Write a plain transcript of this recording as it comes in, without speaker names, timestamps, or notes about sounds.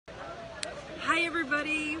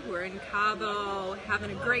everybody. We're in Cabo,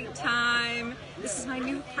 having a great time. This is my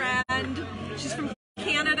new friend. She's from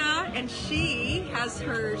Canada, and she has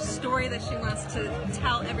her story that she wants to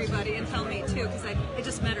tell everybody, and tell me too, because I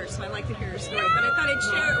just met her, so I like to hear her story, but I thought I'd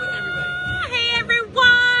share it with everybody. Hey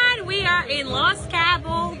everyone! We are in Los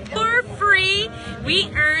Cabos for free. We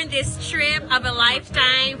earned this trip of a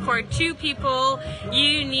lifetime for 2 people.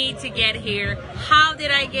 You need to get here. How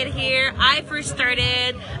did I get here? I first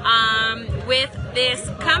started with this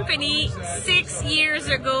company 6 years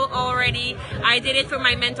ago already. I did it for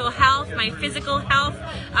my mental health, my physical health.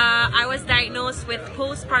 I was diagnosed with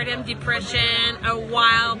postpartum depression a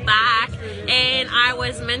while back, and I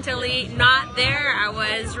was mentally not there. I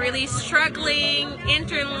was really struggling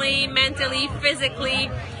internally, mentally,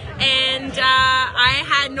 physically, and I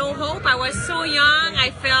had no hope. I was so young,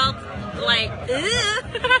 I felt like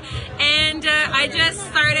and I just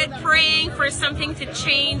started praying for something to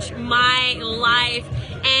change my life.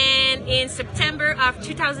 And in September of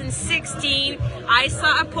 2016, I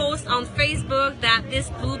saw a post on Facebook that this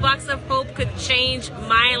blue box of hope could change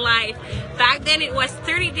my life. Back then it was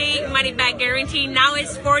 30-day money back guarantee. Now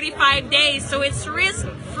it's 45 days, so it's risk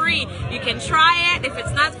free. You can try it. If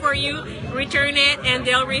it's not for you, return it and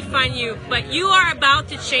they'll refund you. But you are about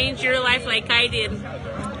to change your life like I did.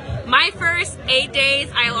 My first 8 days,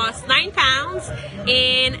 I lost 9 pounds.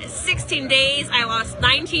 In 16 days, I lost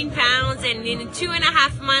 19 pounds. And in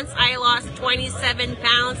 2.5 months, I lost 27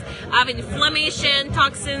 pounds of inflammation,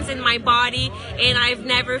 toxins in my body. And I've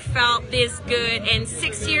never felt this good. And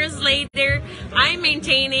 6 years later, I'm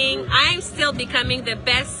maintaining, I'm still becoming the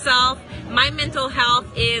best self. My mental health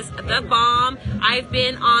is the bomb. I've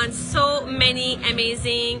been on so many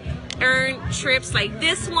amazing trips like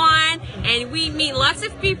this one, and we meet lots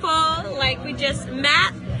of people like we just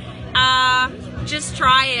met. Just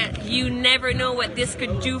try it. You never know what this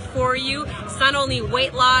could do for you. It's not only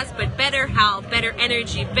weight loss, but better health, better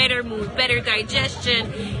energy, better mood, better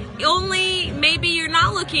digestion. Only maybe you're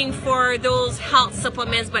not looking for those health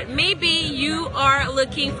supplements, but maybe you are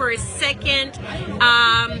looking for a second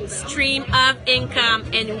stream of income.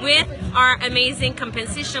 And with our amazing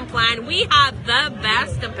compensation plan, we have the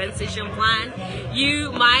best compensation plan.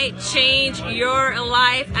 You might change your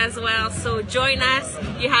life as well. So join us.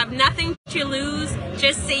 You have nothing to lose.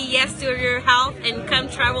 Just say yes to your health and come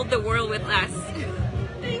travel the world with us.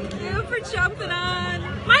 Thank you for jumping on.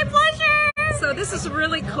 My pleasure. So this is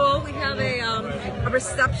really cool. We have a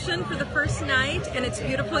reception for the first night, and it's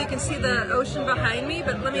beautiful. You can see the ocean behind me,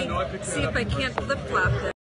 but let me see if I can't flip-flop this.